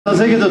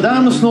zeggen, de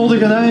dames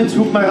nodigen uit,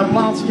 zoek maar een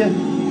plaatsje.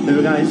 En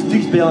we gaan eens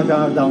dicht bij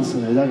elkaar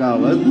dansen. Hè. Daar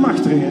gaan we. Het mag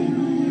terug. Hè.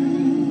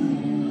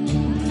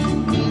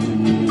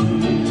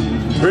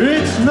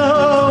 It's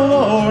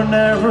now or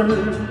never.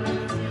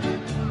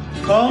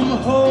 Come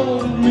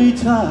hold me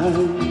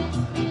tight.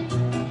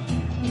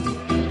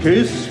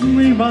 Kiss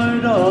me, my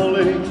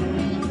darling.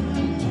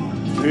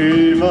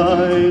 Be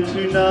mine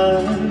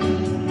tonight.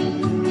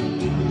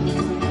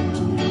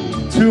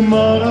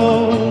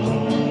 Tomorrow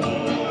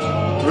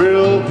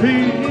will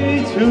be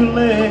too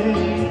late.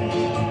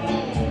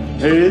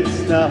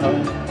 It's now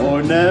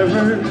or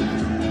never.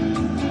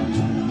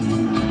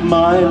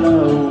 My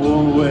love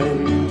won't wait.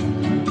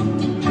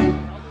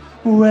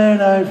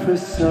 When I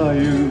first saw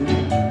you,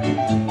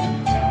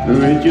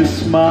 with your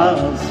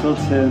smile so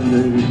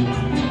tender,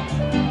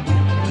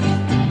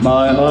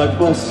 my heart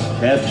was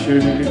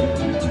captured,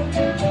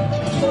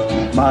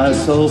 my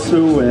soul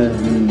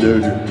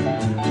surrendered.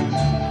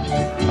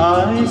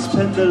 I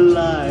spent a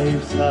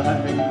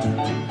lifetime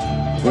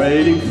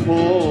waiting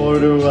for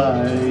the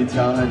right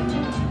time.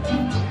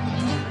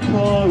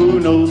 For who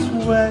knows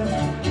when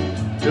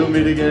we'll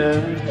meet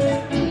again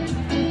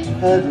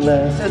at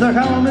last. En dan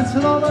gaan we met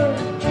z'n allen.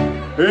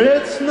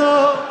 It's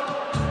now.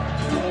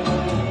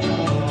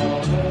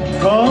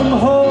 Come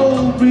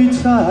hold me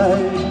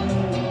tight.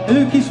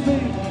 You kiss me.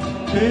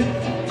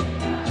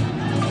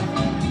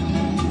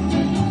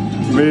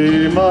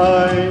 Be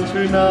mine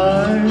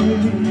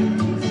tonight.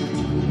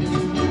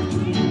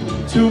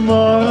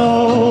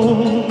 Tomorrow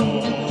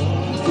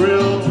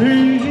will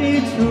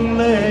be too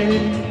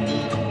late.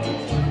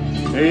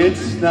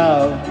 It's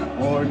now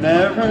or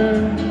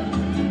never.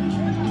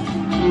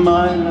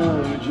 My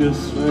love,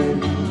 just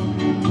wait.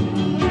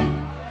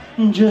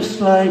 Just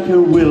like a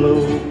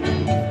willow,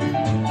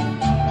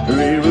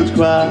 we would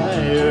cry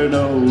an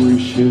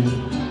ocean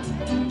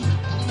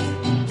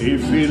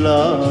if we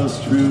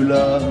lost true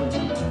love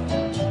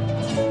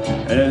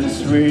and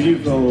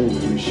sweet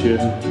devotion.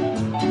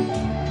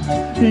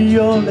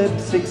 Your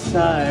lips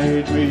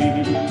excite me,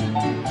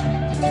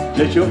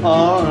 let your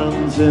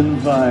arms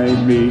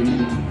invite me.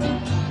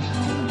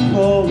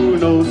 Oh, who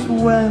knows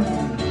when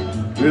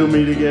we'll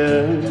meet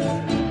again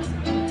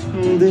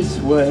this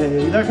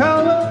way. Now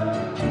come on.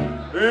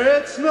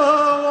 It's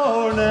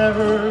now or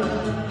never.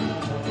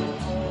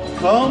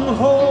 Come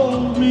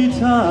hold me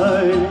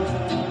tight.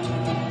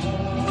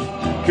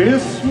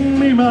 Kiss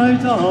me, my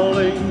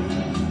darling.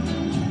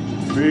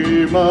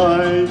 Be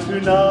mine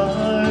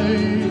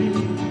tonight.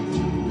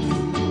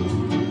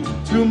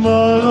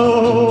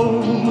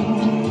 Tomorrow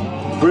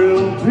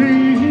will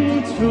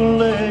be too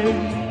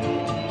late.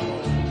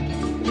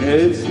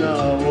 It's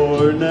now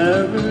or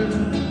never.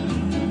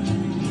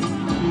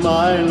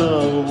 My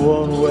love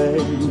won't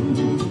wait.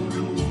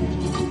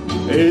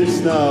 It's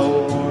now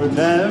or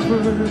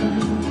never.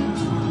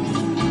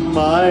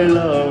 My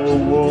love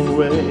won't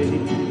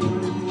wait.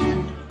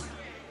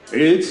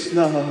 It's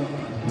now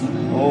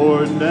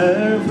or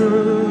never.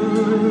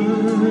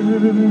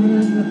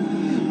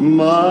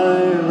 My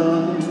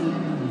love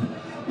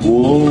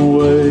won't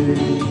wait.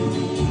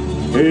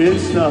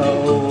 It's now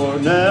or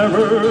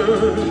never.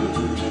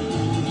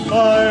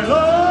 My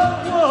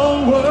love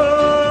won't wait.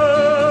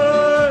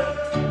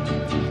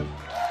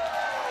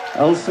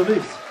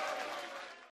 Alsjeblieft.